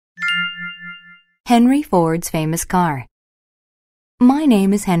Henry Ford's famous car. My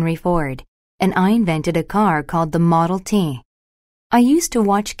name is Henry Ford, and I invented a car called the Model T. I used to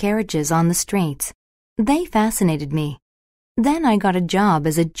watch carriages on the streets. They fascinated me. Then I got a job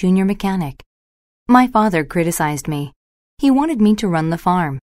as a junior mechanic. My father criticized me. He wanted me to run the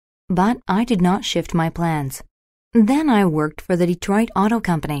farm, but I did not shift my plans. Then I worked for the Detroit Auto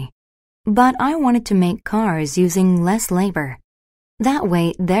Company, but I wanted to make cars using less labor. That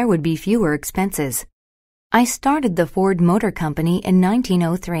way there would be fewer expenses. I started the Ford Motor Company in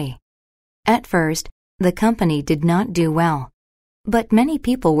 1903. At first, the company did not do well, but many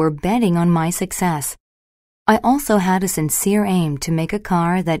people were betting on my success. I also had a sincere aim to make a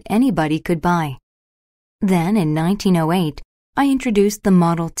car that anybody could buy. Then, in 1908, I introduced the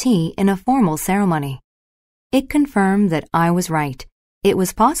Model T in a formal ceremony. It confirmed that I was right. It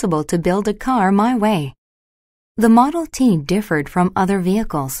was possible to build a car my way. The Model T differed from other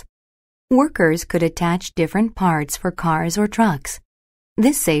vehicles. Workers could attach different parts for cars or trucks.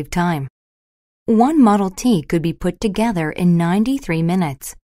 This saved time. One Model T could be put together in 93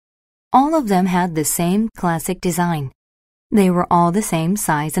 minutes. All of them had the same classic design. They were all the same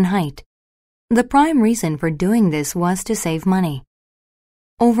size and height. The prime reason for doing this was to save money.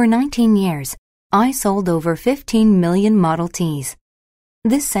 Over 19 years, I sold over 15 million Model Ts.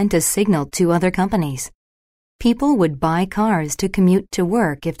 This sent a signal to other companies. People would buy cars to commute to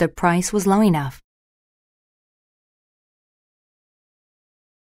work if the price was low enough.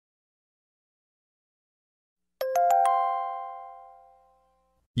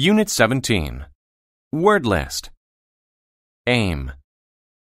 Unit 17. Word list. Aim.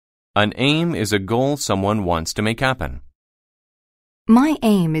 An aim is a goal someone wants to make happen. My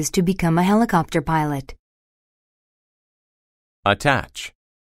aim is to become a helicopter pilot. Attach.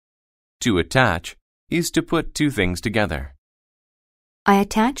 To attach is to put two things together. I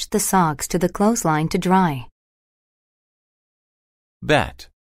attached the socks to the clothesline to dry. Bet.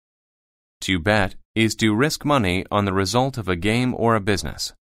 To bet is to risk money on the result of a game or a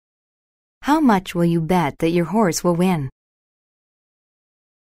business. How much will you bet that your horse will win?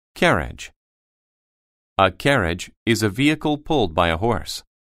 Carriage. A carriage is a vehicle pulled by a horse.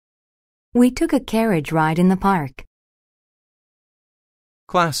 We took a carriage ride in the park.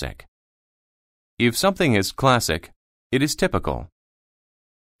 Classic. If something is classic, it is typical.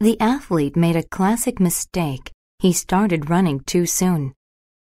 The athlete made a classic mistake. He started running too soon.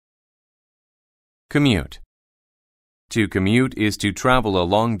 Commute. To commute is to travel a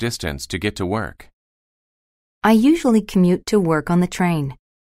long distance to get to work. I usually commute to work on the train.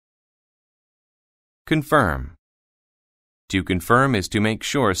 Confirm. To confirm is to make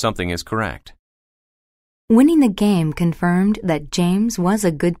sure something is correct. Winning the game confirmed that James was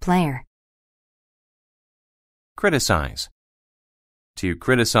a good player. Criticize. To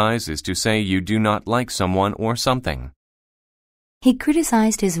criticize is to say you do not like someone or something. He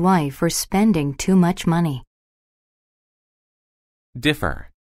criticized his wife for spending too much money. Differ.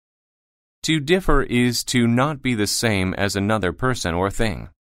 To differ is to not be the same as another person or thing.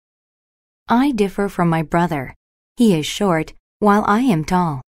 I differ from my brother. He is short, while I am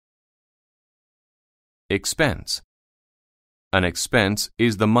tall. Expense. An expense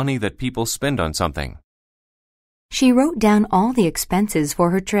is the money that people spend on something. She wrote down all the expenses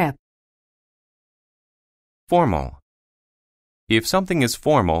for her trip. Formal. If something is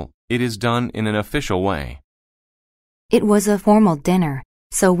formal, it is done in an official way. It was a formal dinner,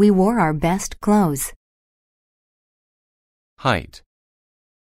 so we wore our best clothes. Height.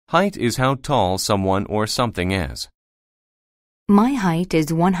 Height is how tall someone or something is. My height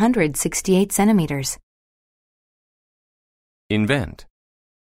is 168 centimeters. Invent.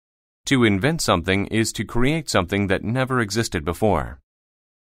 To invent something is to create something that never existed before.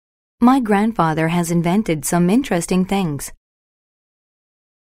 My grandfather has invented some interesting things.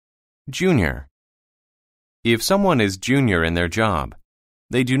 Junior. If someone is junior in their job,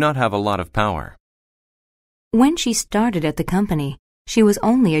 they do not have a lot of power. When she started at the company, she was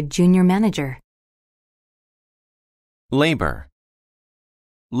only a junior manager. Labor.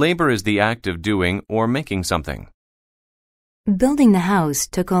 Labor is the act of doing or making something. Building the house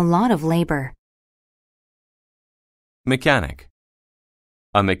took a lot of labor. Mechanic.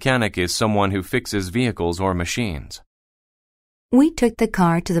 A mechanic is someone who fixes vehicles or machines. We took the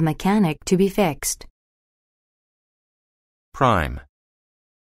car to the mechanic to be fixed. Prime.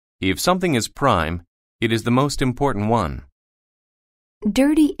 If something is prime, it is the most important one.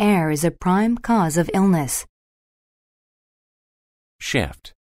 Dirty air is a prime cause of illness.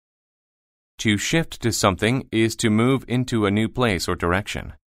 Shift. To shift to something is to move into a new place or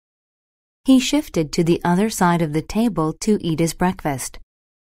direction. He shifted to the other side of the table to eat his breakfast.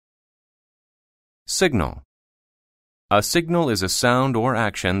 Signal. A signal is a sound or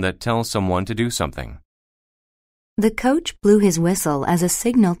action that tells someone to do something. The coach blew his whistle as a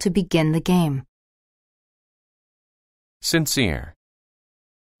signal to begin the game. Sincere.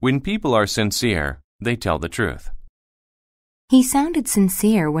 When people are sincere, they tell the truth. He sounded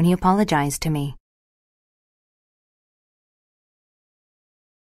sincere when he apologized to me.